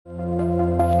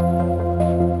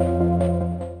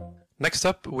Next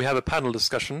up, we have a panel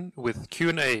discussion with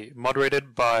Q&A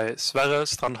moderated by Sverre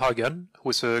Strandhagen, who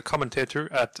is a commentator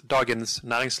at Dagens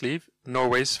Næringsliv,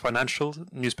 Norway's financial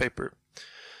newspaper.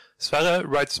 Sverre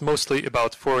writes mostly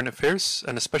about foreign affairs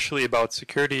and especially about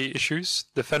security issues,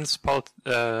 defense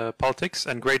politics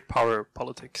and great power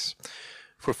politics.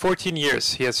 For 14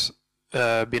 years, he has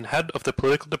been head of the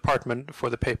political department for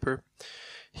the paper.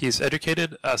 He is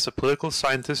educated as a political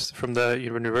scientist from the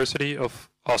University of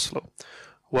Oslo.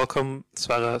 Welcome,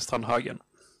 Sverre Strandhagen.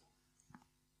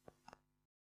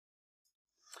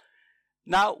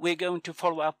 Now we're going to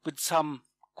follow up with some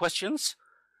questions,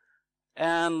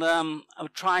 and I'll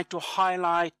try to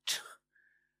highlight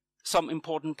some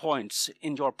important points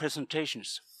in your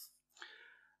presentations.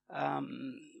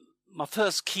 My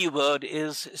first keyword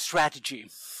is strategy.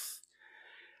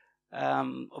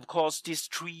 Of course, these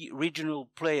three regional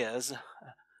players,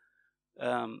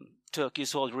 Turkey,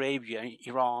 Saudi Arabia,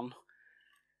 Iran,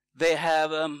 they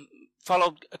have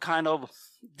followed a kind of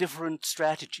different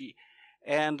strategy,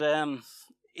 and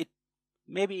it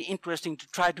may be interesting to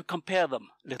try to compare them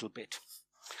a little bit.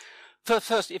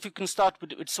 First, if you can start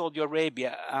with Saudi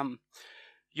Arabia,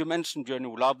 you mentioned, Bjørn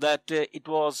Olav, that it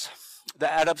was the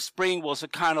Arab Spring was a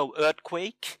kind of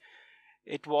earthquake.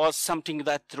 It was something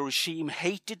that the regime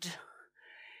hated,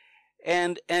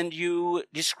 and you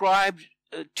described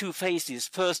two phases.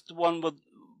 First one was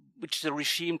which the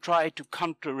regime tried to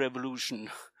counter-revolution,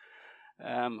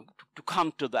 to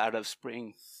counter the Arab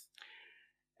Spring.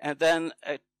 And then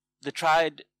they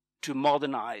tried to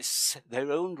modernize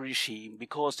their own regime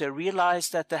because they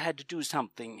realized that they had to do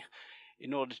something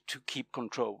in order to keep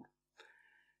control.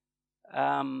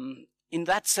 In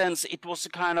that sense, it was a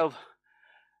kind of,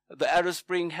 the Arab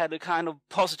Spring had a kind of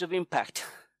positive impact.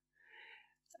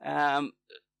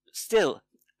 Still,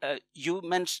 you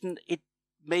mentioned it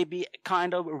may be a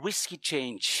kind of a risky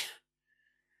change.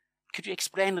 Could you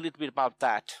explain a little bit about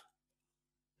that?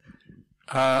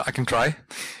 I can try.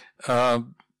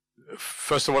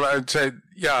 First of all, I would say,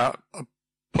 yeah, a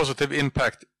positive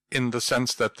impact in the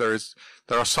sense that there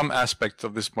are some aspects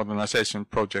of this modernization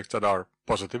project that are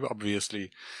positive. Obviously,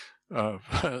 a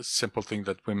simple thing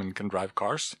that women can drive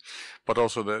cars, but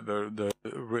also the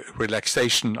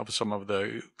relaxation of some of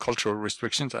the cultural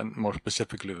restrictions, and more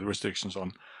specifically the restrictions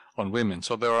on women.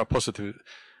 So there are positive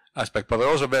aspects, but there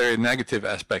are also very negative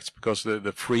aspects, because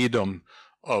the freedom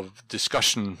of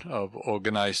discussion, of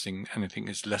organizing anything,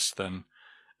 is less than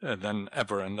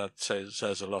ever, and that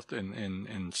says a lot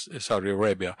in Saudi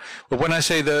Arabia. But when I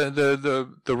say the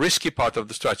risky part of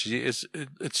the strategy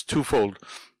it's twofold.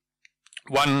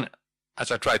 One, as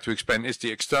I tried to explain, is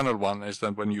the external one, is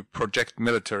that when you project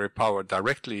military power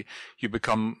directly, you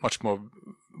become much more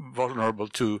vulnerable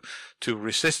to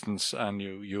resistance, and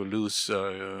you lose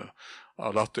a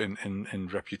lot in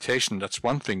reputation. That's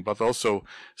one thing, but also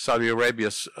Saudi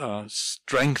Arabia's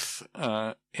strength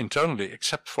internally,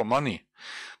 except for money,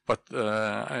 but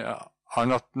are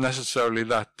not necessarily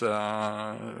that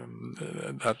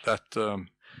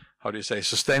how do you say,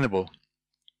 sustainable.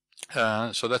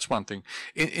 So that's one thing.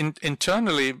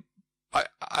 Internally,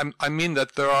 I mean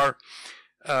that there are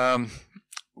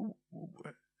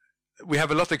we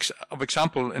have a lot of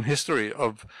example in history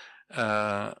of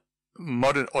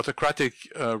modern autocratic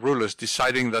rulers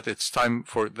deciding that it's time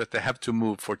that they have to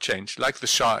move for change. Like the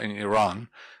Shah in Iran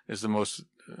is the most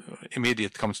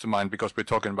immediate comes to mind, because we're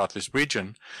talking about this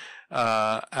region,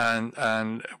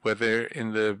 and whether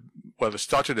it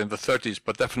started in the 30s,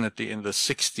 but definitely in the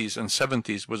 60s and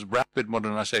 70s was rapid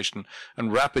modernization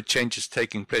and rapid changes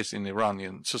taking place in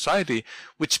Iranian society,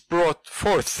 which brought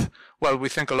forth, well, we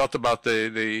think a lot about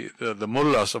the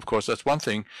mullahs, of course, that's one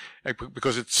thing,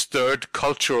 because it stirred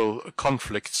cultural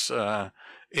conflicts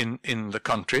in the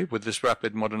country with this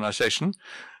rapid modernization,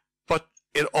 but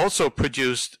it also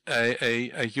produced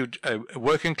a huge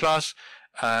working class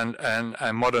and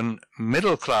a modern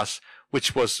middle class,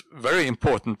 which was very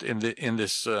important in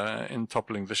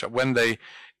toppling the Shah, when they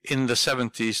in the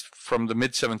 70s, from the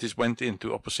mid 70s, went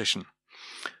into opposition.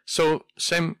 So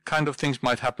same kind of things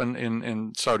might happen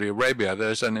in Saudi Arabia.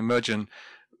 There's an emerging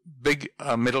big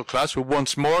middle class who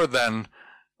wants more than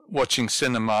watching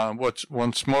cinema,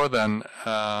 wants more than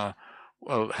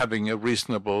having a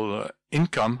reasonable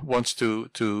income, wants to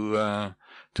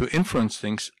influence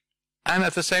things. And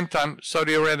at the same time,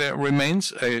 Saudi Arabia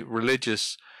remains a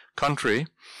religious country,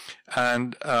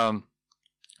 and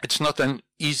it's not an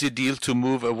easy deal to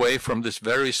move away from this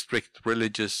very strict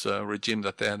religious regime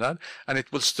that they had, and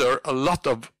it will stir a lot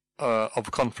of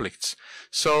conflicts.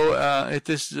 So it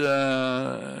is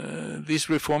these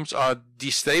reforms are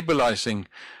destabilizing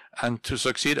And to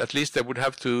succeed, at least they would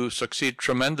have to succeed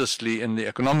tremendously in the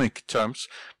economic terms,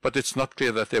 but it's not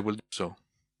clear that they will do so.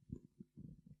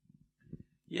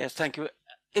 Yes, thank you.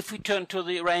 If we turn to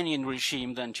the Iranian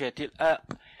regime then, Kjetil,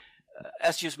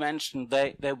 as you mentioned,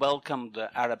 they welcomed the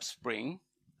Arab Spring,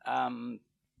 but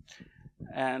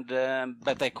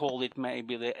they call it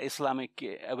maybe the Islamic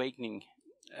awakening.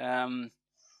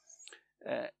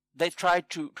 They tried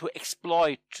to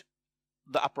exploit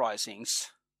the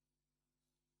uprisings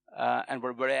and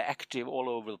were very active all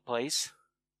over the place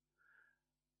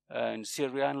in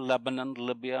Syria, and Lebanon,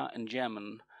 Libya, and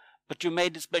Yemen. But you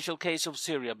made a special case of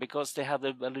Syria because they had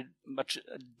a very much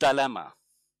dilemma,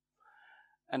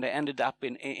 and they ended up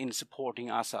in supporting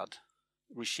Assad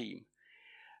regime.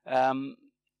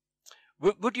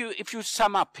 Would you, if you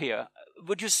sum up here,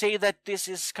 would you say that this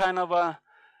is kind of a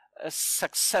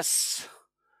success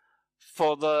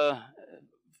for the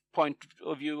point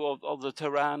of view of the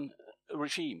Tehran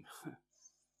regime?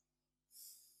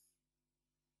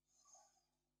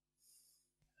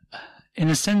 In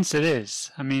a sense, it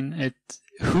is. I mean,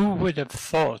 who would have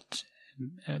thought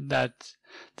that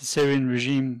the Syrian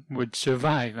regime would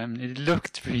survive? I mean, it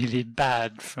looked really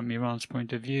bad from Iran's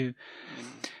point of view.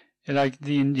 Like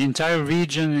the entire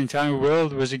region, the entire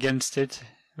world was against it.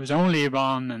 It was only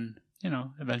Iran and,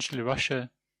 eventually Russia.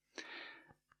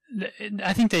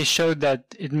 I think they showed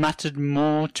that it mattered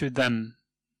more to them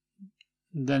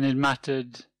than it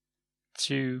mattered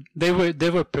to. They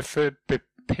were prepared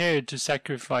to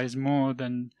sacrifice more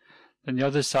than the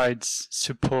other side's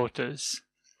supporters.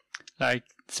 Like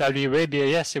Saudi Arabia,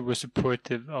 yes, it was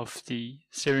supportive of the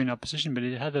Syrian opposition, but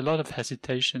it had a lot of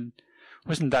hesitation.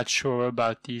 Wasn't that sure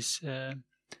about these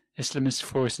Islamist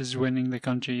forces winning the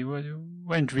country.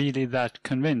 Weren't really that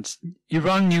convinced.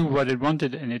 Iran knew what it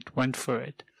wanted and it went for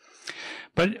it.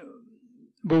 But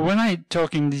when I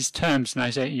talk in these terms and I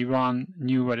say Iran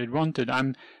knew what it wanted,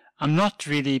 I'm not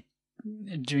really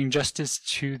doing justice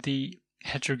to the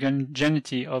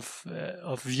heterogeneity of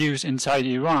views inside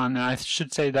Iran. And I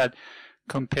should say that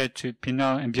compared to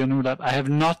Pinar and Bjørn Olav, I have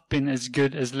not been as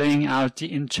good as laying out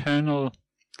the internal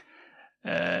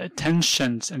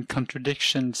tensions and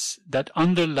contradictions that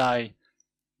underlie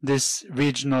this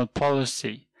regional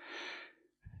policy.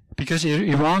 Because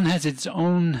Iran has its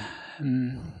own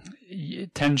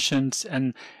tensions,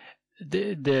 and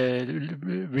the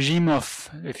regime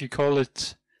of, if you call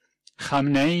it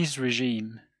Khamenei's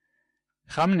regime,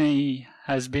 Khamenei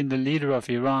has been the leader of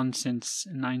Iran since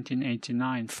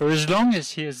 1989. For as long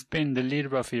as he has been the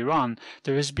leader of Iran,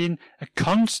 there has been a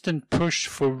constant push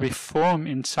for reform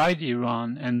inside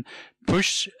Iran and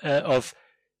push of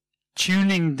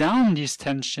tuning down these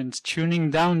tensions,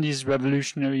 tuning down these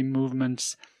revolutionary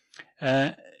movements,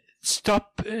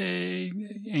 stop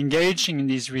engaging in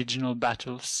these regional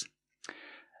battles.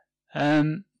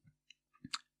 And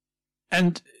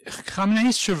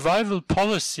Khamenei's survival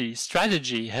policy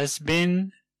strategy has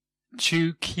been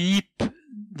to keep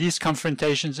these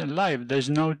confrontations alive. There's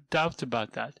no doubt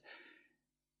about that.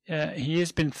 He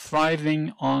has been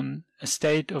thriving on a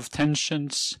state of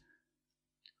tensions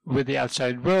with the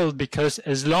outside world, because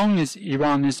as long as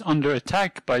Iran is under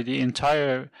attack by the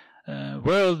entire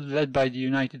world, led by the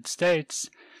United States,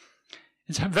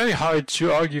 it's very hard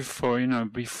to argue for,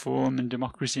 reform and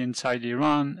democracy inside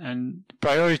Iran, and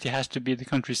priority has to be the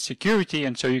country's security,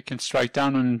 and so you can strike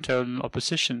down on internal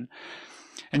opposition.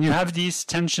 And you have these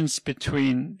tensions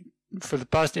between, for the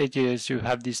past 8 years, you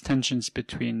have these tensions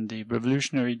between the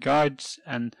Revolutionary Guards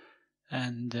and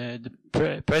the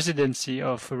presidency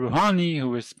of Rouhani,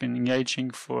 who has been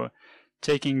engaging for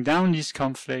taking down these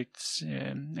conflicts,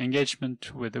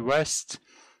 engagement with the West.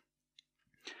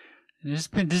 This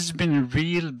has been a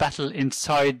real battle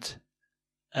inside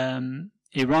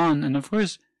Iran, and of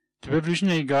course the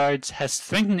Revolutionary Guards has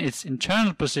strengthened its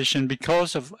internal position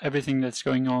because of everything that's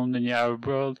going on in the Arab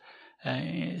world,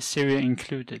 Syria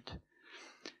included.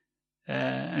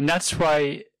 And that's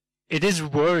why it is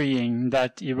worrying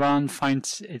that Iran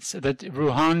that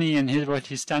Rouhani and what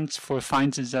he stands for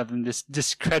finds itself in this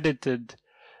discredited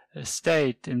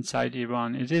state inside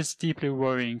Iran. It is deeply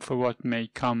worrying for what may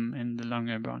come in the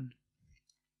longer run.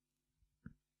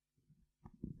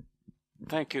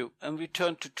 Thank you. And we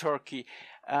turn to Turkey.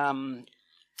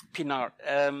 Pinar,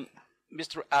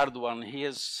 Mr. Erdogan, he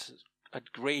has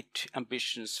had great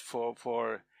ambitions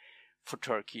for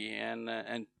Turkey and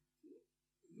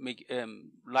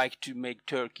like to make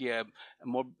Turkey a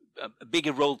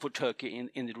bigger role for Turkey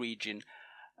in the region.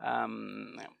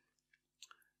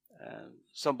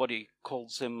 Somebody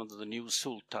calls him the new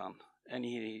Sultan, and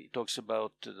he talks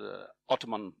about the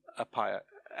Ottoman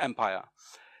Empire.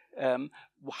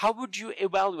 How would you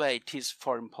evaluate his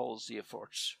foreign policy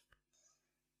efforts?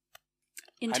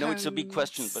 I know it's a big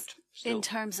question, but still. In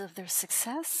terms of their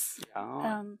success?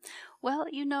 Yeah. Well,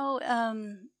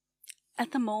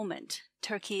 at the moment,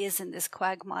 Turkey is in this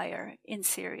quagmire in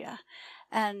Syria.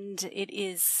 And it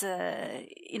is,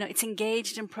 it's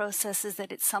engaged in processes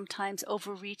that it sometimes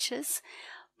overreaches.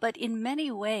 But in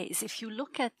many ways, if you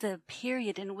look at the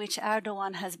period in which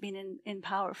Erdogan has been in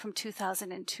power from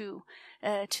 2002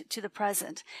 to the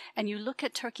present, and you look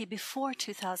at Turkey before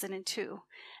 2002,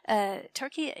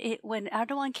 Turkey, when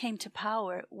Erdogan came to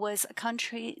power, was a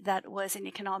country that was in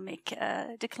economic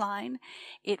decline.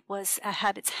 It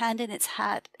had its hand in its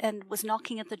hat and was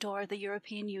knocking at the door of the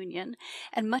European Union.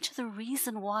 And much of the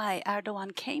reason why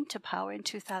Erdogan came to power in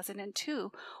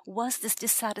 2002 was this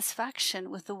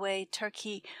dissatisfaction with the way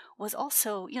Turkey was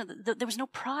also, there was no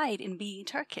pride in being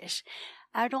Turkish.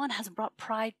 Erdogan has brought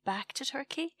pride back to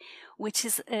Turkey, which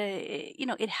is,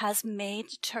 it has made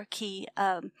Turkey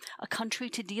a country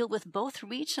to deal with both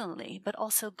regionally but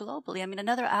also globally. I mean,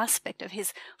 another aspect of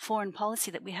his foreign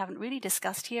policy that we haven't really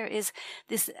discussed here is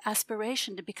this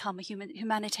aspiration to become a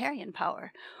humanitarian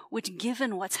power, which,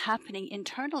 given what's happening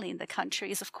internally in the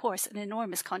country, is, of course, an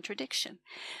enormous contradiction.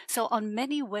 So on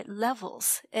many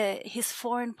levels, his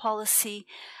foreign policy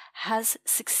has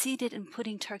succeeded in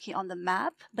putting Turkey on the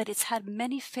map, but it's had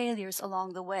many failures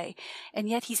along the way. And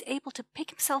yet he's able to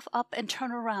pick himself up and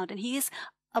turn around. And he is,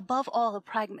 above all, a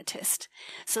pragmatist.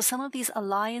 So some of these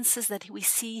alliances that we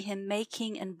see him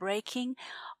making and breaking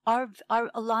are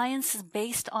alliances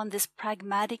based on this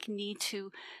pragmatic need to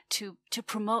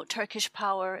promote Turkish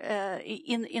power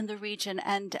in the region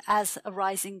and as a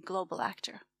rising global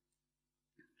actor.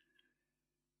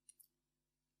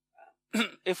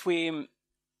 If we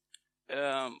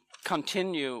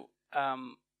continue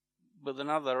with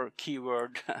another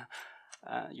keyword,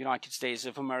 United States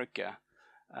of America.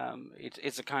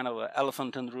 It's a kind of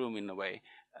elephant in the room in a way.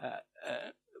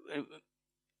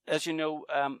 As you know,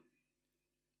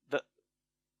 the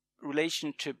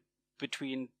relationship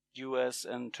between U.S.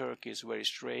 and Turkey is very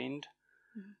strained,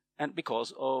 and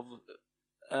because of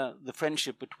the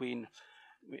friendship between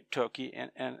Turkey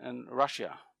and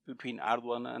Russia, between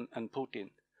Erdogan and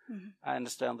Putin. I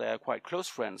understand they are quite close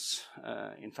friends,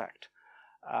 in fact.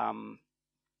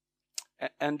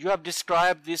 And you have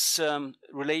described this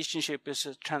relationship as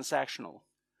transactional.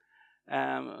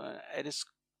 It is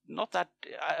not that,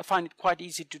 I find it quite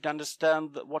easy to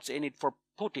understand what's in it for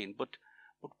Putin, but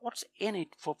what's in it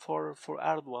for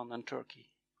Erdogan and Turkey?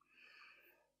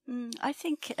 I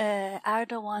think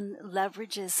Erdogan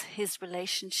leverages his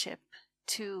relationship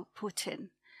to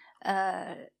Putin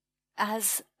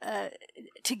as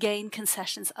to gain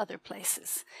concessions other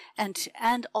places,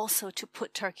 and also to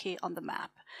put Turkey on the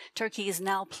map. Turkey is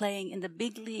now playing in the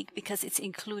big league because it's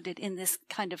included in this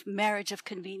kind of marriage of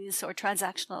convenience or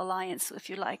transactional alliance, if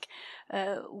you like,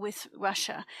 with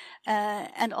Russia.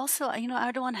 And also,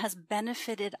 Erdogan has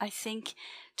benefited, I think,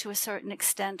 to a certain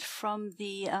extent from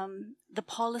the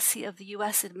policy of the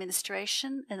U.S.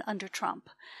 administration under Trump,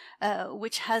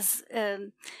 which has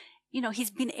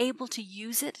he's been able to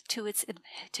use it to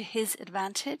his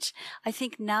advantage. I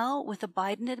think now with the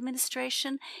Biden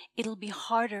administration, it'll be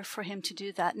harder for him to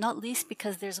do that, not least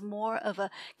because there's more of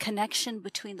a connection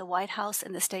between the White House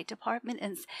and the State Department,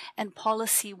 and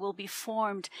policy will be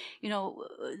formed,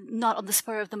 not on the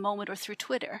spur of the moment or through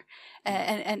Twitter,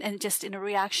 and just in a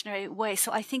reactionary way.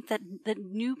 So I think that the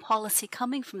new policy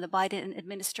coming from the Biden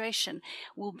administration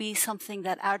will be something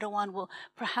that Erdogan will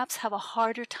perhaps have a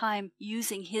harder time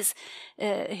using his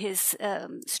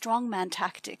strongman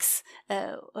tactics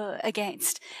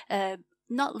against.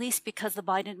 Not least because the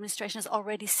Biden administration has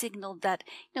already signaled that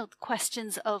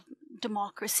questions of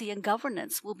democracy and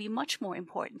governance will be much more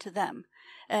important to them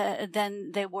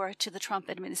than they were to the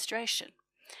Trump administration.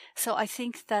 So I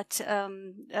think that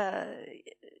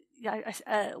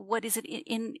what is it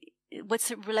what's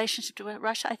the relationship to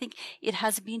Russia? I think it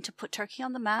has been to put Turkey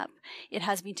on the map. It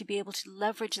has been to be able to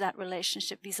leverage that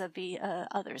relationship vis-a-vis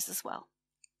others as well.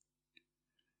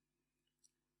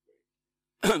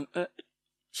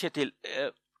 Kjetil,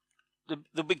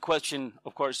 the big question,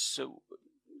 of course,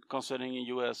 concerning the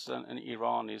U.S. and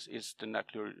Iran is the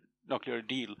nuclear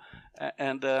deal,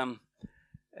 and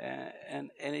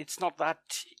it's not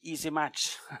that easy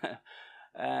match.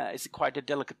 It's quite a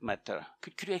delicate matter.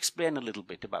 Could you explain a little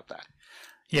bit about that?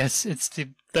 Yes, it's the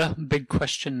big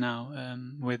question now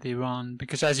with Iran,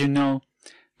 because as you know,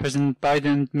 President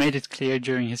Biden made it clear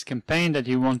during his campaign that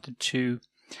he wanted to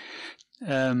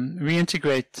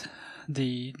reintegrate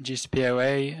the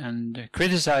JCPOA and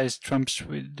criticized Trump's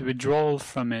withdrawal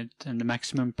from it and the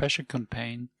maximum pressure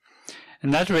campaign.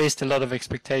 And that raised a lot of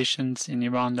expectations in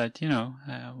Iran that,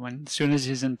 when as soon as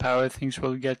he's in power, things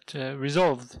will get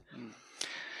resolved.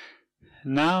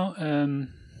 Now,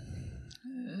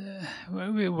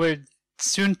 we're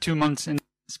soon 2 months in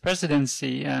his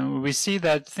presidency, and we see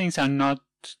that things are not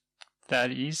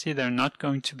that easy. They're not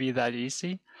going to be that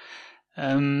easy.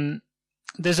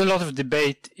 There's a lot of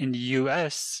debate in the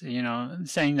US,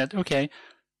 saying that, okay,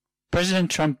 President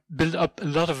Trump built up a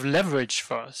lot of leverage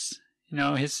for us.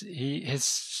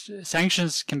 His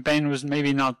sanctions campaign was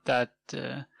maybe not that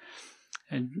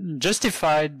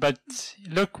justified, but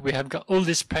look, we have got all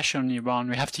this pressure on Iran.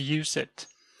 We have to use it.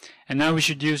 And now we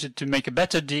should use it to make a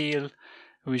better deal.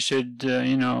 We should,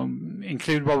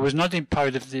 include what was not in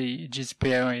part of the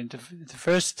JCPOA, the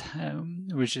first,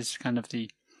 which is kind of the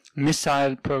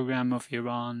missile program of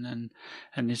Iran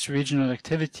and its regional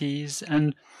activities.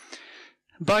 And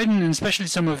Biden, and especially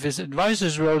some of his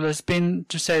advisors' role, has been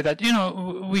to say that,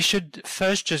 we should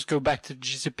first just go back to the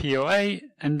JCPOA,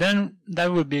 and then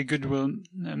that will be a goodwill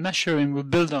measure, and we'll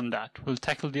build on that. We'll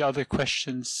tackle the other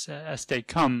questions as they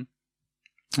come.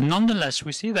 Nonetheless,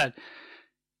 we see that,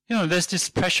 there's this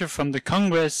pressure from the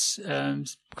Congress.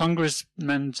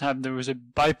 Congressmen there was a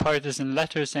bipartisan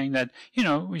letter saying that,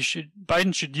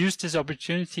 Biden should use this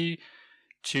opportunity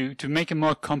to make a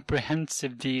more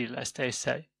comprehensive deal, as they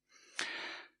say.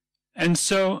 And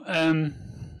so,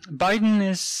 Biden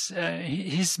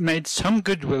he's made some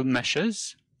goodwill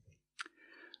measures,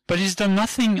 but he's done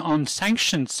nothing on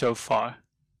sanctions so far,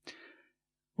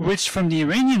 which from the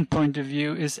Iranian point of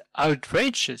view is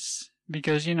outrageous.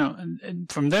 Because,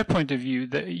 from their point of view,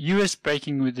 the U.S.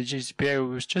 breaking with the JCPOA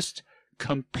was just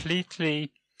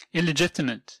completely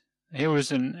illegitimate. Here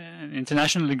was an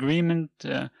international agreement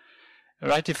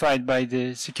ratified by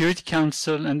the Security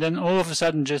Council, and then all of a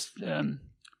sudden just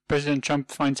President Trump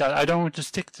finds out, I don't want to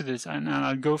stick to this, and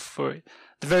I'll go for it.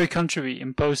 The very contrary,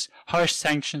 impose harsh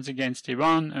sanctions against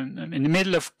Iran in the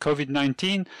middle of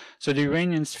COVID-19, so the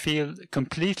Iranians feel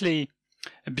completely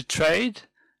betrayed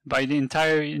by the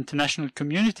entire international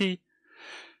community.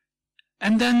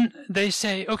 And then they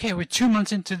say, okay, we're 2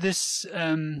 months into this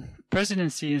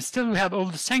presidency and still we have all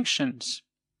the sanctions.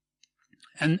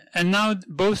 And now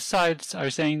both sides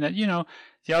are saying that,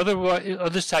 the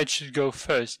other side should go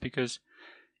first, because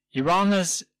Iran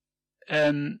has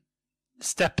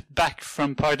stepped back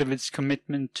from part of its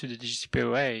commitment to the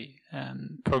JCPOA,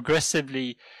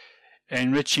 progressively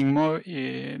enriching more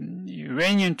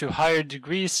uranium to higher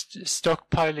degrees,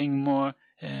 stockpiling more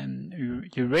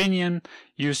uranium,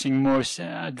 using more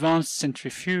advanced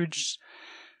centrifuges.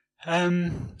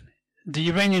 The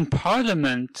Iranian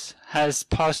parliament has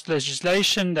passed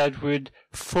legislation that would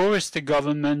force the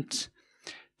government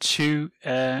to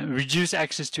reduce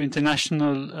access to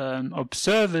international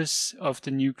observers of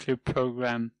the nuclear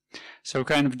program. So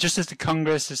kind of just as the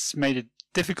Congress has made it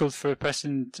difficult for a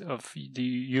president of the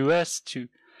US to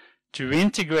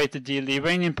reintegrate the deal, the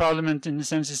Iranian parliament in a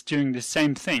sense is doing the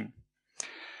same thing.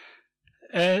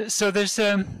 So there's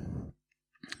a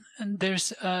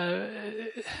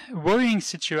worrying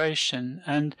situation,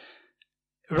 and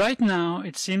right now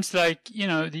it seems like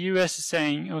the US is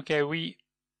saying, okay, we're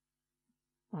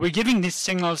giving these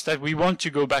signals that we want to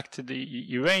go back to the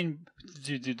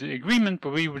agreement,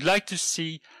 but we would like to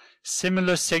see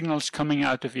similar signals coming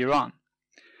out of Iran.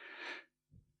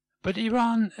 But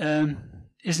Iran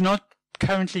is not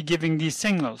currently giving these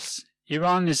signals.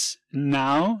 Iran is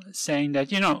now saying that,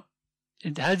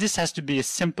 this has to be a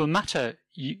simple matter.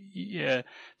 The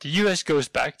US goes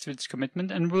back to its commitment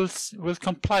and will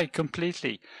comply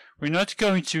completely. We're not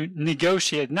going to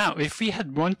negotiate now. If we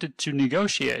had wanted to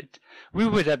negotiate, we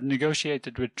would have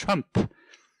negotiated with Trump.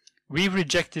 We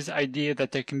reject this idea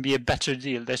that there can be a better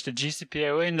deal. There's the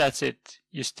JCPOA and that's it.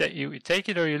 You take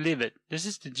it or you leave it. This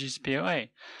is the JCPOA.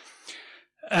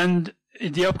 And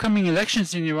the upcoming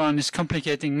elections in Iran is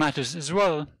complicating matters as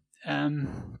well.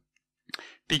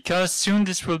 Because soon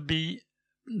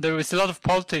there is a lot of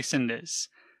politics in this.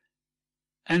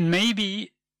 And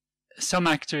maybe some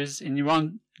actors in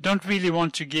Iran don't really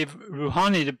want to give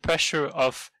Rouhani the pressure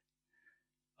of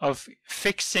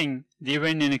fixing the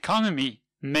Iranian economy.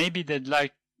 Maybe they'd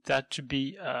like that to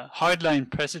be a hardline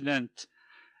president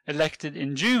elected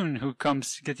in June who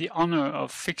get the honor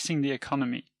of fixing the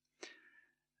economy.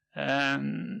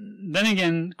 Then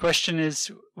again, question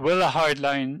is, will a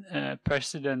hardline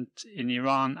president in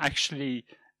Iran actually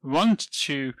want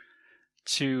to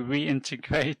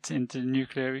reintegrate into the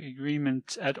nuclear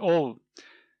agreement at all?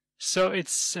 So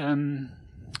it's really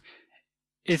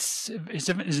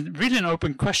an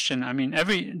open question. I mean,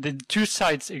 the two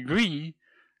sides agree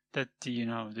that the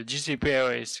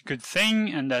JCPOA is a good thing,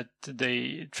 and that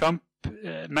the Trump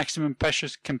maximum pressure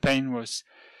campaign was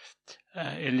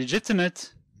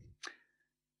illegitimate.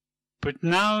 But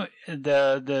now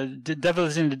the devil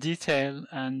is in the detail,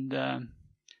 and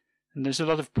there's a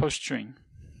lot of posturing.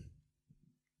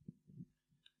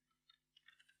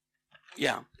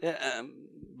 Yeah,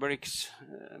 very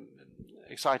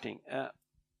exciting.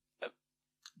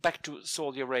 Back to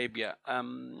Saudi Arabia.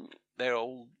 They're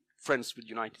all friends with the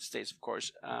United States, of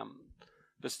course,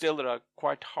 but still there are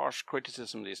quite harsh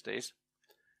criticism these days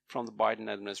from the Biden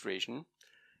administration.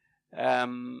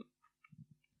 And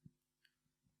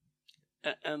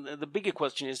the bigger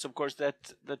question is, of course,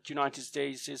 that United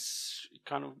States is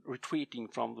kind of retreating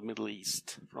from the Middle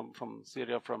East, from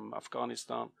Syria, from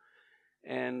Afghanistan,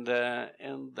 and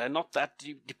they're not that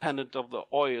dependent of the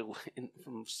oil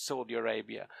from Saudi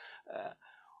Arabia.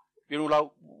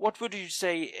 What would you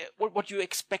say? What do you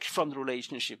expect from the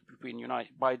relationship between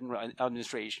Biden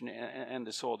administration and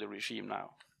the Saudi regime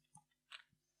now?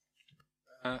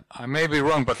 I may be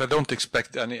wrong, but I don't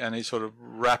expect any sort of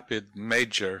rapid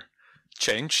major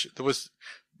change. The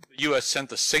U.S.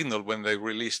 sent a signal when they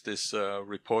released this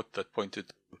report that pointed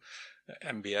to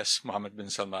MBS, Mohammed bin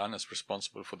Salman, as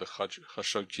responsible for the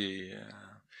Khashoggi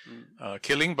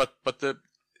killing. But the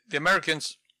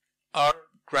Americans are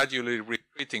gradually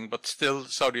retreating, but still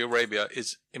Saudi Arabia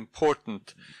is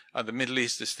important. The Middle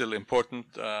East is still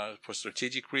important for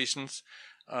strategic reasons.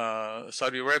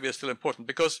 Saudi Arabia is still important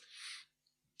because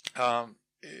an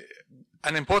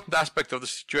important aspect of the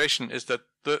situation is that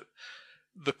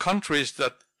the countries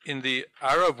that in the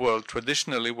Arab world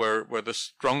traditionally were the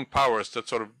strong powers that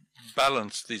sort of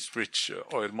balance these rich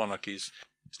oil monarchies,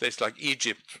 states like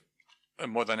Egypt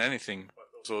more than anything, but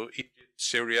also Egypt,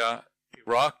 Syria,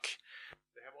 Iraq,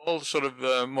 they have all sort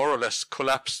of more or less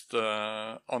collapsed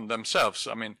on themselves.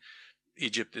 I mean,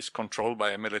 Egypt is controlled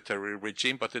by a military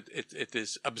regime, but it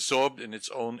is absorbed in its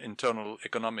own internal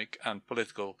economic and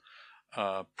political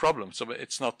problems. So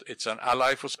it's an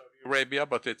ally for Saudi Arabia,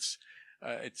 but it's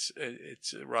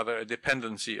rather a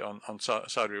dependency on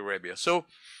Saudi Arabia. So,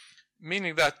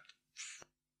 meaning that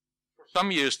for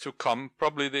some years to come,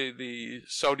 probably the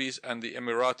Saudis and the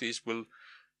Emiratis will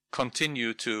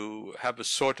continue to have a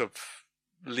sort of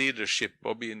leadership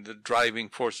or being driving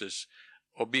forces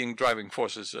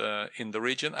in the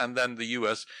region, and then the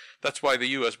U.S. That's why the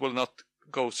U.S. will not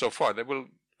go so far. They will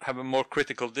have a more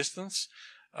critical distance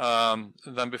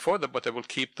than before, but they will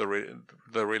keep the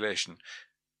relation.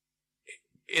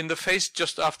 In the phase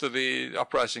just after the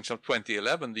uprisings of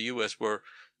 2011, the U.S. were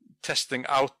testing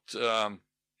out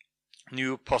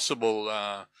new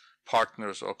possible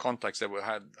partners or contacts. They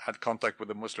had contact with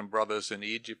the Muslim Brothers in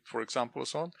Egypt, for example, or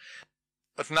so on.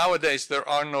 But nowadays, there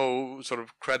are no sort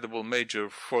of credible major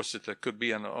forces that could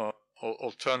be an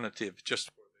alternative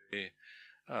just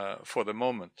for the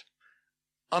moment.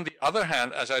 On the other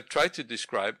hand, as I tried to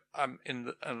describe,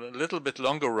 in a little bit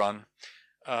longer run,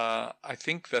 I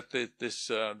think that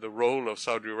the role of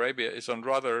Saudi Arabia is on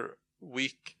rather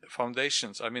weak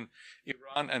foundations. I mean,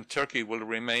 Iran and Turkey will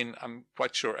remain, I'm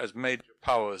quite sure, as major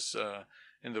powers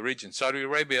in the region. Saudi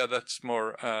Arabia, that's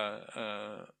more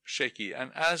shaky.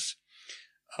 And as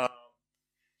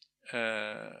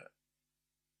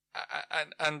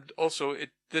and also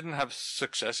it didn't have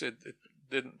success. It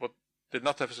did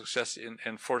not have success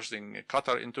in forcing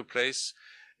Qatar into place.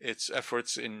 Its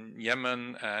efforts in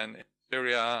Yemen and in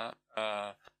Syria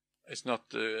is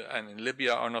not and in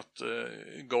Libya are not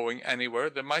going anywhere.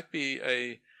 There might be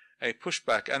a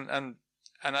pushback, and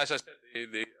as I said,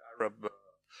 the Arab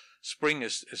Spring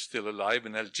is still alive.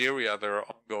 In Algeria, there are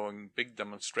ongoing big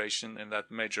demonstrations in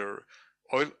that major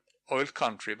oil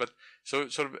country. But so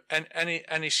sort of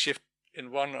any shift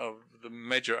in one of the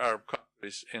major Arab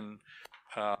countries in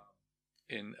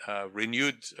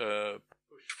renewed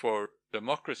push for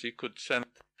democracy could send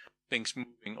things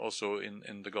moving also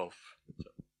in the Gulf. So.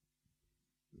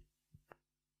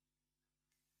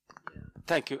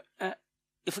 Thank you.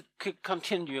 If we could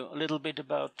continue a little bit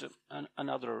about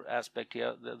another aspect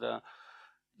here, the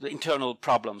internal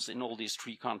problems in all these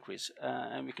three countries,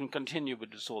 and we can continue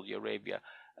with Saudi Arabia.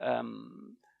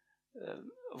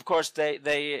 Of course,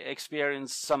 they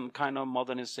experience some kind of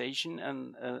modernization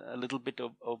and a little bit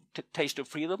of taste of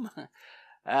freedom,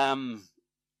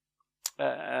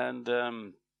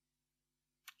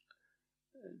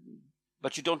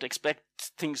 but you don't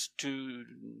expect things to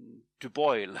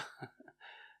boil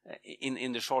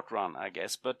in the short run, I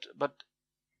guess. But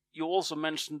you also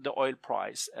mentioned the oil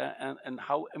price and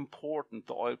how important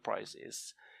the oil price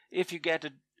is. If you get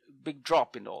a big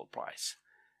drop in the oil price,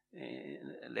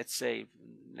 let's say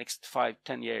next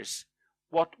 5-10 years,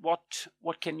 what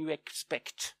can you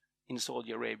expect in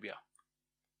Saudi Arabia?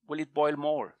 Will it boil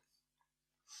more?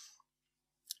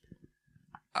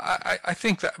 I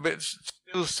think that but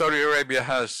still Saudi Arabia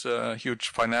has huge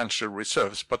financial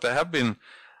reserves, but they have been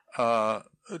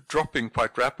dropping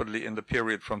quite rapidly in the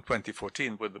period from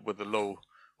 2014 with the low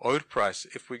oil price.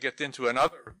 If we get into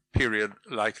another period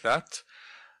like that,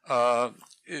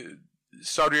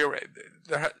 Saudi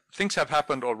Arabia, things have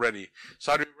happened already.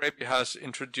 Saudi Arabia has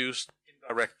introduced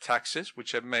indirect taxes,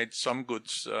 which have made some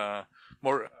goods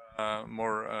more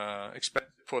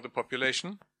expensive for the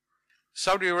population.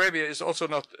 Saudi Arabia is also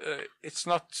not, it's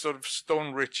not sort of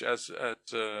stone rich as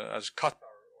Qatar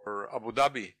or Abu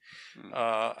Dhabi.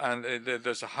 And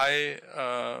there's a high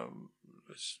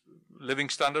living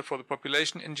standard for the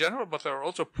population in general, but there are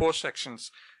also poor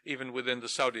sections even within the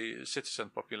Saudi citizen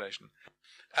population.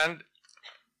 And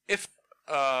if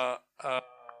a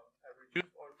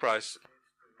reduced oil price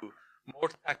leads to more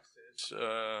taxes,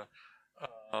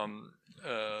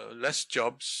 less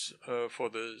jobs for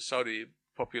the Saudi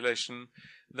population,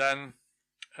 then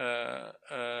that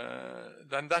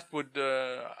would,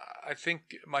 I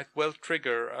think, might well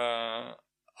trigger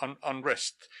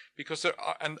unrest, because there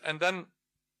are, and then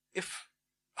if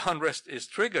unrest is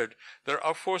triggered, there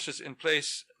are forces in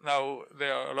place now.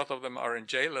 A lot of them are in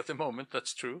jail at the moment.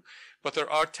 That's true, but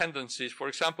there are tendencies, for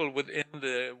example, within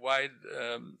the wide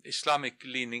Islamic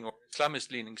leaning or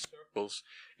Islamist leaning circles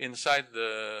inside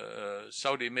the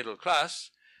Saudi middle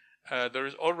class. There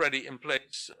is already in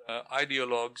place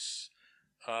ideologues,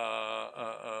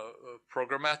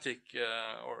 programmatic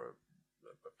or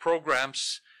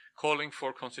programs calling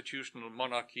for constitutional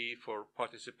monarchy, for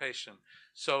participation.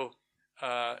 So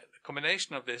the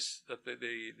combination of this, that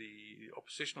the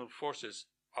oppositional forces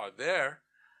are there,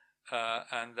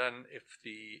 and then if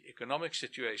the economic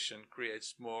situation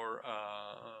creates more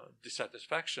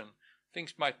dissatisfaction,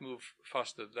 things might move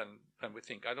faster than we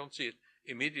think. I don't see it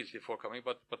immediately forthcoming,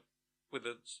 but with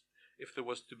it, if there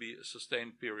was to be a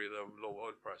sustained period of low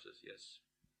oil prices, yes.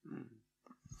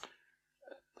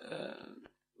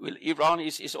 Well, Iran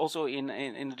is also in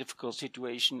a difficult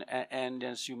situation, and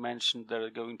as you mentioned, there are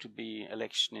going to be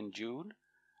election in June.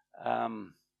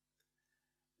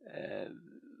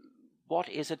 What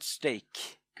is at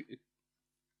stake?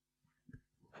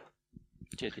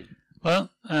 Kjetil? Well,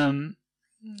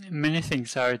 many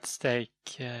things are at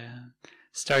stake.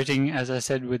 Starting, as I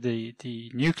said, with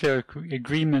the nuclear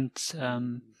agreement,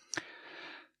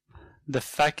 the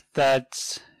fact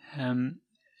that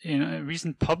a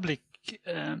recent public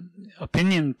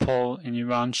opinion poll in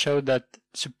Iran showed that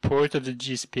support of the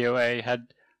JCPOA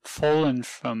had fallen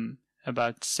from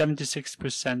about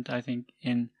 76%, I think,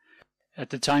 at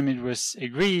the time it was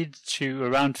agreed, to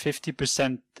around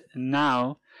 50%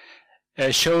 now,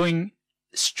 showing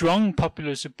strong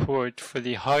popular support for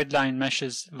the hardline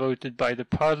measures voted by the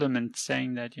parliament,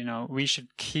 saying that, we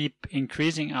should keep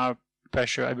increasing our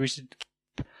pressure, we should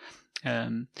keep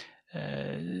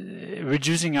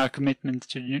reducing our commitment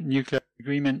to nuclear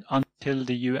agreement until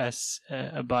the US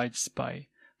abides by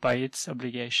its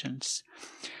obligations.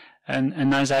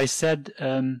 And as I said,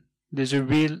 there's a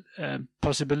real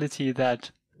possibility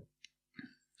that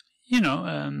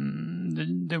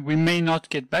that we may not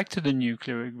get back to the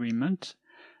nuclear agreement,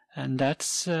 and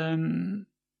that's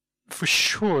for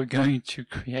sure going to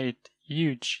create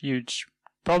huge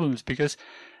problems, because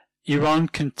Iran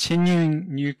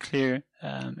continuing nuclear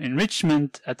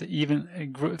enrichment at the even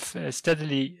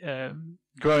steadily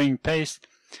growing pace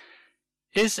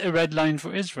is a red line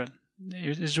for Israel.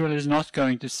 Israel is not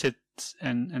going to sit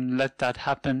and let that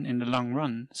happen in the long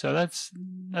run. So that's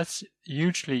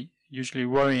hugely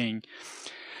worrying.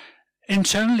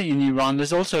 Internally in Iran,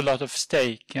 there's also a lot of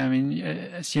stake. I mean,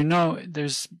 as you know,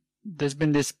 there's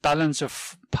been this balance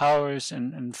of powers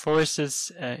and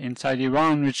forces inside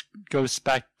Iran, which goes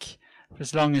back for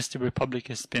as long as the Republic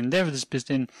has been there. There's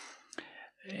been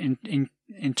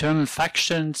internal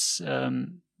factions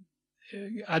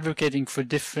advocating for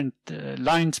different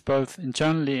lines, both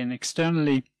internally and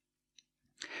externally.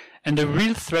 And the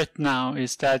real threat now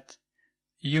is that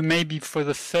you maybe for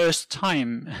the first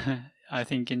time, I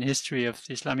think, in history of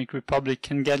the Islamic Republic,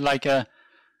 can get like a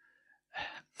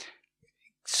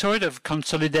sort of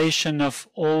consolidation of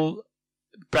all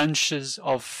branches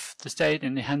of the state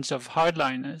in the hands of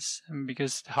hardliners,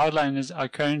 because hardliners are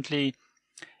currently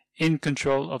in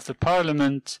control of the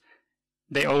parliament.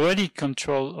 They already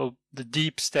control of the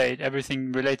deep state,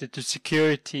 everything related to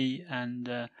security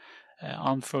and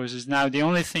armed forces. Now, the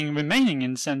only thing remaining,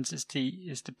 in a sense, is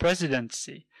the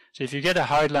presidency. So if you get a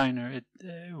hardliner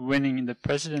winning in the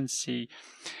presidency,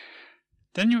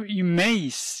 then you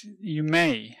may,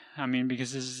 I mean,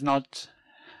 because this is not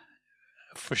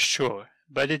for sure,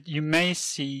 but you may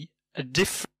see a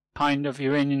different kind of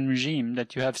Iranian regime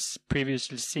that you have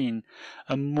previously seen,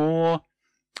 a more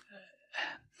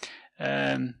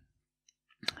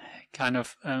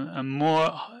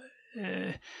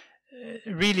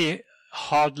really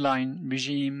hardline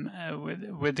regime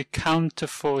with the counter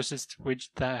forces which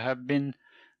there have been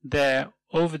there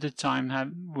over the time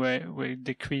will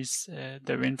decrease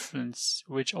their influence,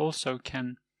 which also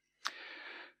can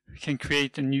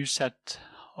create a new set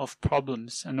of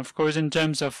problems. And of course, in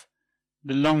terms of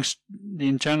the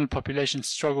internal population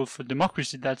struggle for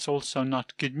democracy, that's also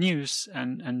not good news.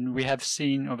 And we have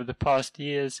seen over the past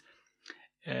years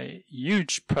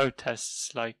huge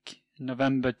protests, like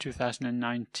November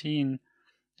 2019,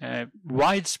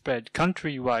 widespread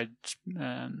countrywide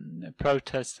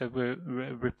protests that were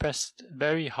repressed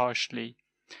very harshly,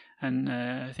 and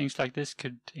things like this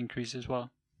could increase as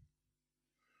well.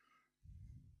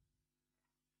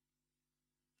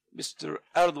 Mr.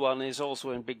 Erdogan is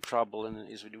also in big trouble and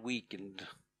is really weakened,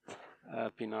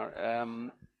 Pinar.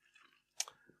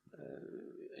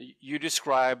 You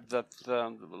described that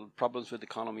the problems with the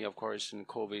economy, of course, and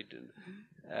COVID,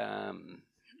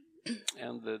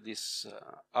 and this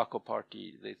AKO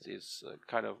party, this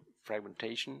kind of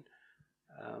fragmentation.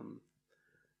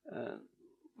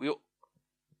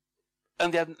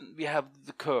 And then we have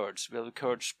the Kurds. We have the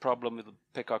Kurds problem with the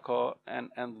PKK,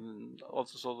 and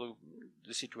also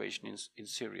the situation in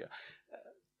Syria.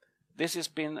 This has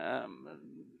been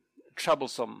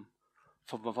troublesome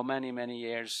for many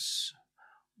years.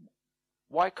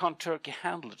 Why can't Turkey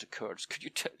handle the Kurds?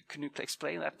 Can you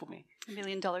explain that for me? $1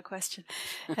 million question.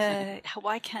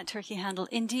 Why can't Turkey handle?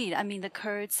 Indeed, I mean, the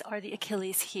Kurds are the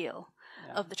Achilles heel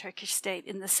of the Turkish state,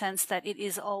 in the sense that it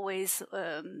is always,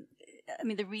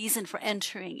 the reason for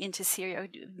entering into Syria,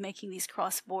 making these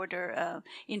cross-border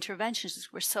interventions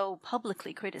were so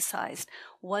publicly criticized,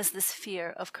 was this fear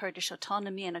of Kurdish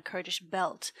autonomy and a Kurdish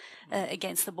belt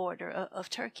against the border of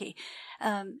Turkey.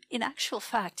 In actual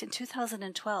fact, in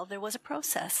 2012, there was a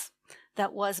process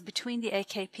that was between the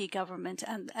AKP government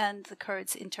and the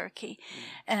Kurds in Turkey.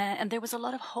 And there was a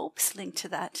lot of hopes linked to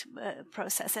that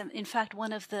process. And in fact,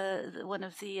 one of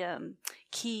the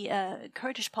key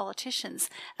Kurdish politicians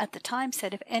at the time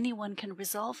said, if anyone can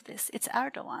resolve this, it's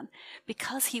Erdogan,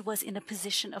 because he was in a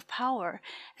position of power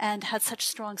and had such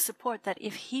strong support that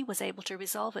if he was able to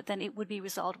resolve it, then it would be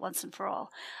resolved once and for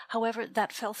all. However,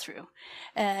 that fell through.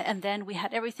 And then we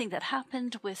had everything that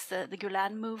happened with the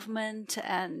Gulen movement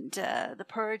and the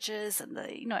purges, and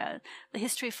the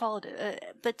history followed.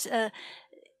 But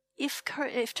if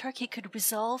Turkey could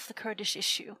resolve the Kurdish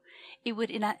issue, it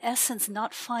would, in essence,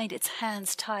 not find its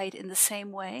hands tied in the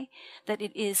same way that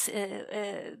it is,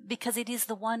 because it is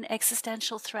the one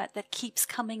existential threat that keeps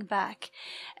coming back.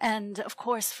 And of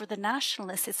course, for the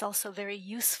nationalists, it's also very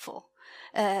useful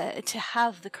to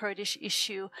have the Kurdish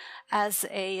issue as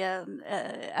a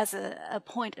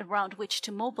point around which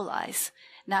to mobilize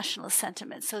nationalist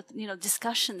sentiment. So,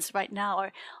 discussions right now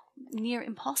are near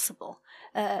impossible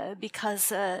because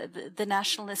the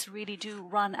nationalists really do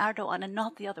run Erdogan and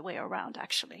not the other way around,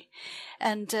 actually.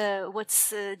 And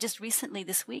what's just recently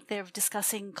this week, they're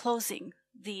discussing closing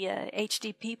the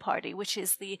HDP party, which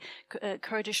is the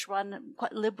Kurdish-run,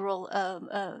 quite liberal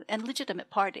and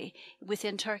legitimate party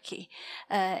within Turkey.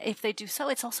 If they do so,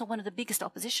 it's also one of the biggest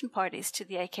opposition parties to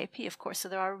the AKP, of course, so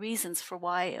there are reasons for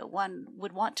why one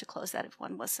would want to close that if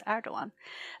one was Erdogan.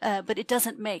 But it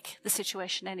doesn't make the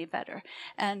situation any better.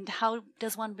 And how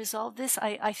does one resolve this?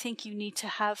 I think you need to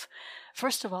have,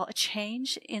 first of all, a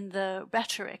change in the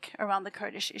rhetoric around the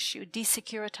Kurdish issue,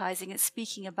 desecuritizing it,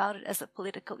 speaking about it as a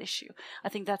political issue. I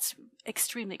think that's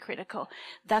extremely critical.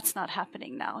 That's not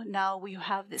happening now. Now we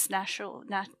have this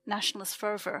nationalist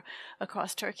fervor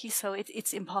across Turkey, so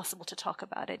it's impossible to talk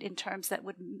about it in terms that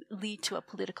would lead to a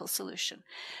political solution.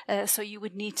 So you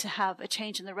would need to have a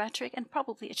change in the rhetoric and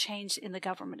probably a change in the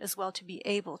government as well to be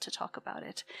able to talk about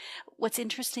it. What's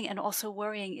interesting and also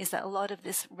worrying is that a lot of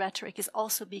this rhetoric is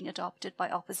also being adopted by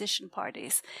opposition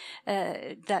parties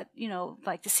that,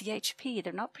 like the CHP,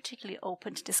 they're not particularly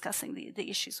open to discussing the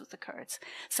issues with the Kurds.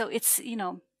 So it's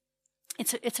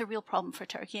a real problem for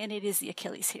Turkey, and it is the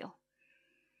Achilles heel.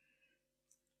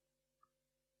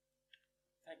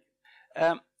 Thank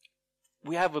you.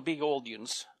 We have a big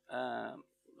audience, and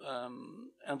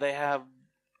they have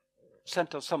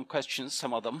sent us some questions,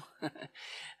 some of them.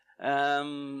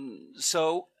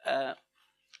 So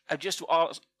I just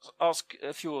ask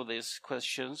a few of these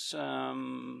questions,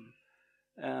 and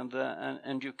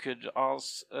you could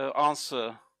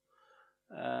answer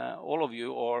all of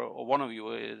you or one of you.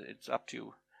 It's up to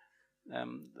you.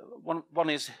 One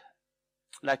is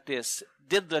like this: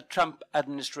 did the Trump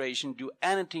administration do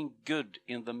anything good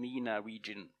in the MENA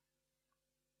region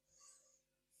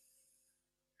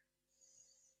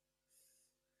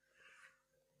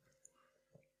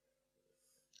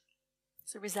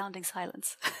It's a resounding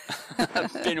silence.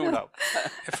 Pin-Olav.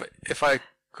 If I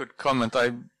could comment,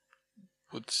 I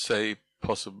would say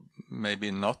possible,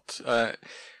 maybe not.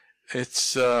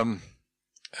 It's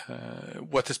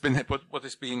what is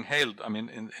being hailed. I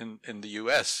mean, in the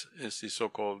U.S. is the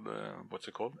so-called what's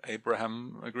it called,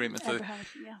 Abraham Agreement.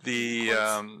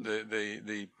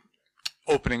 The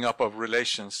opening up of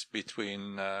relations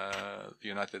between the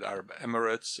United Arab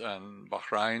Emirates and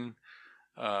Bahrain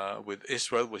with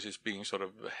Israel, which is being sort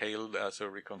of hailed as a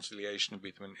reconciliation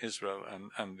between Israel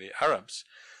and the Arabs.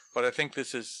 But I think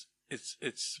this is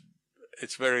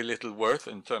it's very little worth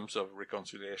in terms of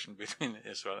reconciliation between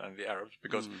Israel and the Arabs,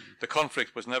 because the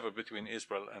conflict was never between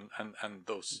Israel and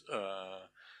those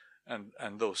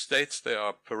states. They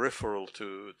are peripheral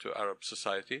to Arab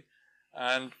society,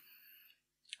 and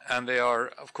they are,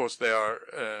 of course, they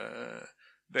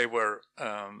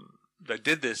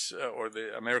did this, or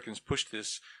the Americans pushed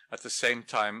this at the same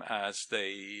time as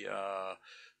they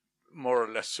more or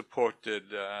less supported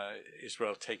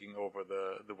Israel taking over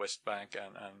the West Bank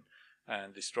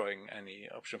and destroying any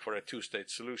option for a two-state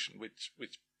solution,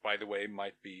 which by the way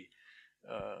might be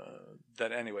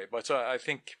that anyway. But so I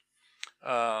think,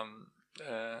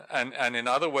 and in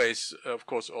other ways, of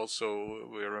course, also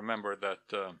we remember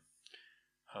that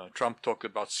Trump talked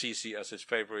about Sisi as his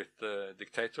favorite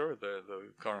dictator,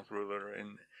 the current ruler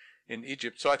in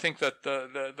Egypt. So I think that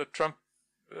the Trump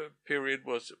period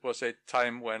was a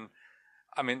time when,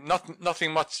 I mean,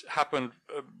 nothing much happened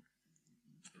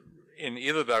in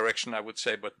either direction, I would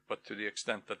say, but to the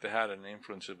extent that they had an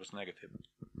influence, it was negative.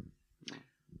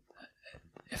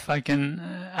 If I can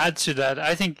add to that,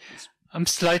 I think I'm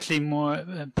slightly more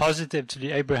positive to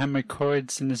the Abraham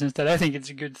Accords in the sense that I think it's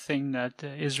a good thing that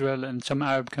Israel and some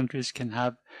Arab countries can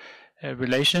have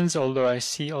relations, although I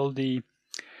see all the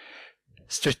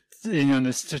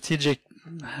strategic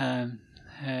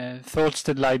thoughts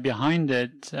that lie behind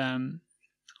it.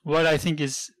 What I think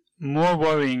is more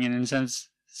worrying, and in a sense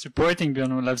supporting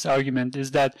Bjørn Olav's argument,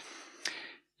 is that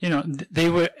they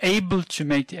were able to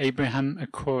make the Abraham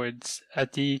Accords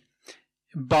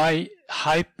by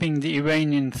hyping the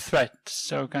Iranian threat.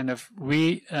 So kind of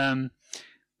we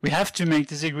have to make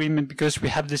this agreement because we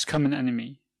have this common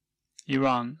enemy,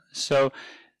 Iran. So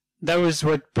that was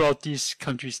what brought these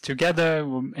countries together,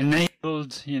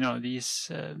 enabled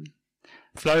these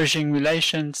flourishing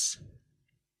relations.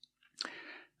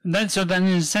 And then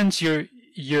in a sense you're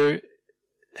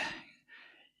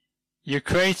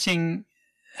creating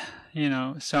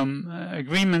some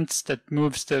agreements that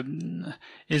moves the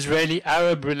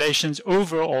Israeli-Arab relations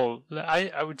overall,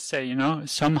 I would say,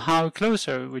 somehow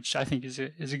closer, which I think is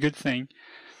a good thing.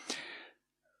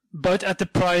 But at the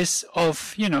price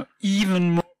of,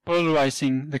 even more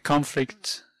polarizing the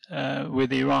conflict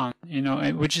with Iran,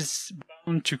 which is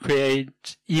bound to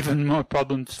create even more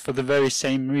problems for the very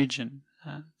same region.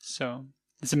 So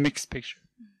it's a mixed picture.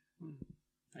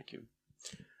 Thank you.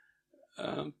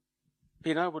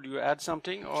 Pina, would you add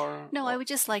something? No, I would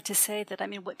just like to say that,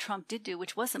 what Trump did do,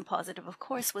 which wasn't positive, of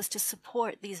course, was to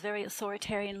support these very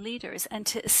authoritarian leaders and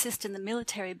to assist in the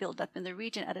military buildup in the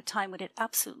region at a time when it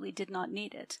absolutely did not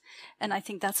need it. And I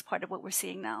think that's part of what we're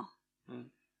seeing now.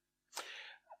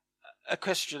 A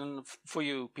question for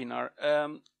you, Pinar.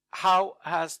 How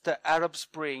has the Arab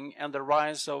Spring and the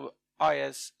rise of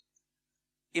IS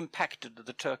impacted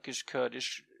the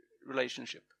Turkish-Kurdish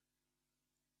relationship?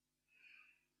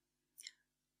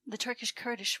 The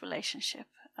Turkish-Kurdish relationship.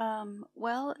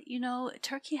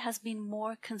 Turkey has been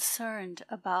more concerned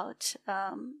about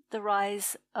the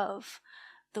rise of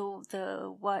the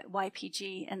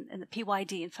YPG and the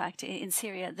PYD, in fact, in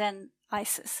Syria than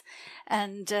ISIS.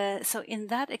 And so in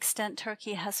that extent,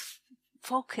 Turkey has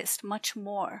focused much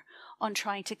more on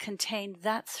trying to contain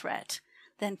that threat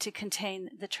than to contain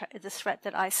the threat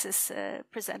that ISIS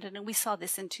presented. And we saw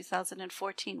this in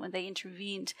 2014 when they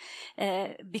intervened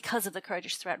because of the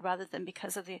Kurdish threat rather than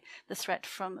because of the threat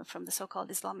from the so-called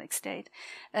Islamic State.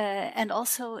 And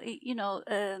also,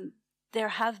 there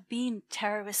have been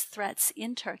terrorist threats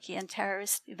in Turkey and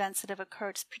terrorist events that have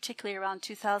occurred, particularly around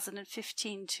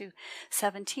 2015 to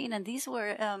 17. And these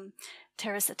were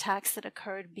terrorist attacks that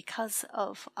occurred because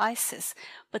of ISIS.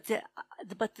 But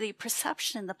the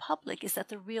perception in the public is that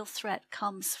the real threat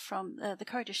comes from the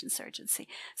Kurdish insurgency.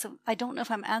 So I don't know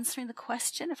if I'm answering the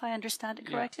question, if I understand it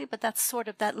correctly, but that's sort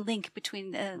of that link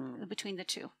between the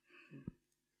two.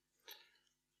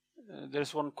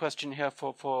 There's one question here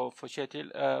for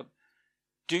Kjetil.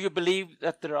 Do you believe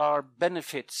that there are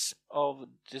benefits of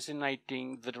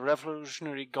designating the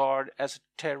Revolutionary Guard as a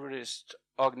terrorist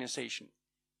organization?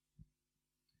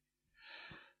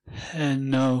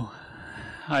 No,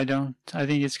 I don't. I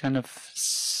think it's kind of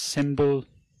symbolic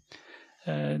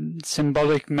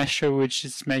measure which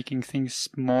is making things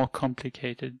more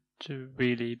complicated,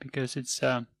 really, because it's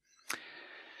a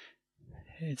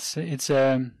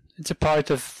part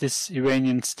of this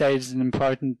Iranian state. It's an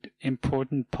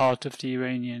important part of the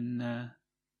Iranian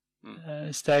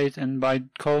state, and by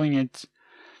calling it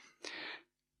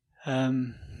a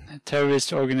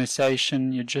terrorist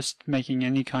organization, you're just making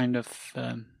any kind of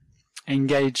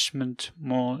engagement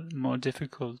more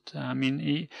difficult. I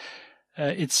mean,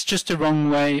 it's just the wrong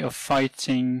way of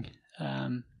fighting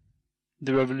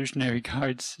the Revolutionary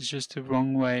Guards. It's just the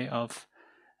wrong way of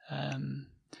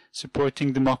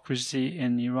supporting democracy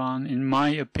in Iran, in my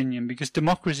opinion, because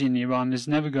democracy in Iran is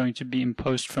never going to be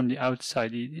imposed from the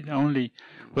outside. It only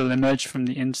will emerge from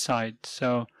the inside.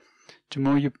 So the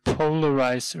more you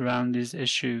polarize around this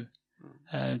issue,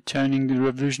 turning the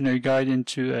Revolutionary Guard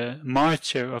into a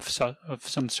martyr of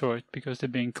some sort, because they're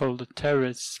being called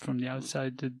terrorists from the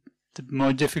outside, the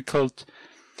more difficult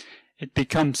it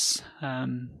becomes.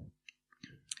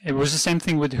 It was the same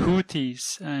thing with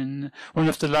Houthis, and one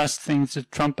of the last things the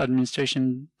Trump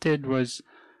administration did was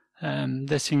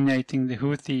designating the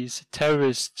Houthis a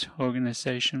terrorist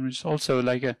organization, which is also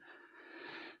like a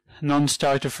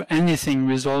non-starter for anything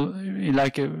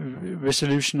like a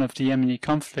resolution of the Yemeni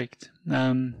conflict.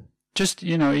 You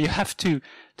have to,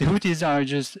 the Houthis are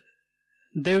just,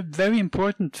 they're a very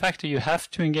important factor. You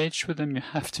have to engage with them. You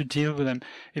have to deal with them.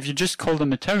 If you just call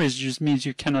them a terrorist, it just means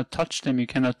you cannot touch them. You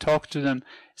cannot talk to them.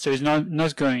 So it's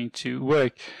not going to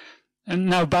work. And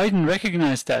now Biden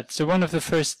recognized that. So one of the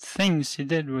first things he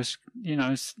did was,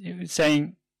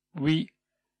 saying we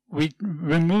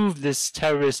remove this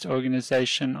terrorist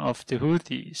organization of the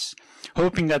Houthis,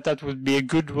 hoping that would be a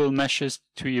goodwill measure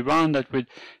to Iran that would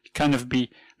kind of be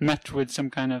met with some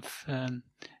kind of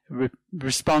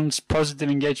response, positive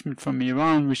engagement from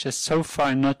Iran, which has so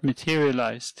far not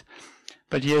materialized.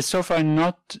 But he has so far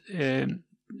not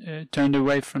turned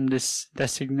away from this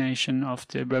designation of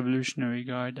the Revolutionary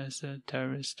Guard as a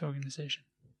terrorist organization.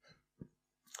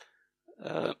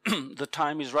 The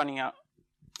time is running out,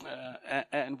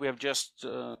 and we have just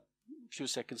a few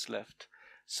seconds left.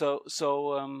 So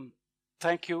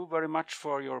thank you very much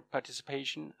for your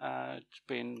participation. It's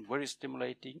been very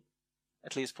stimulating,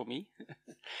 at least for me.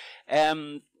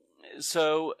 I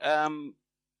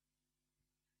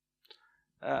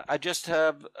just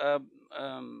have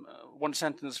one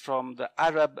sentence from the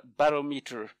Arab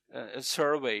Barometer, a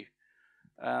survey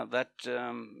that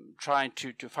trying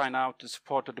to find out the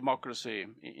support of democracy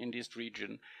in this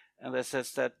region. And that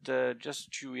says that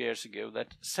just 2 years ago,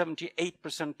 that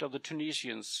 78% of the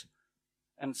Tunisians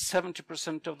and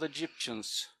 70% of the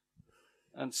Egyptians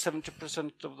and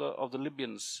 70% of the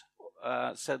Libyans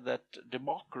said that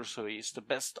democracy is the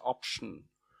best option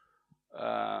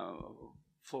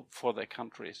for their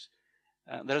countries.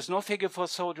 There is no figure for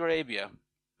Saudi Arabia,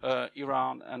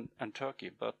 Iran, and Turkey,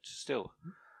 but still,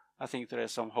 I think there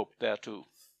is some hope there too.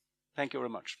 Thank you very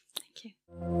much. Thank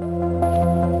you.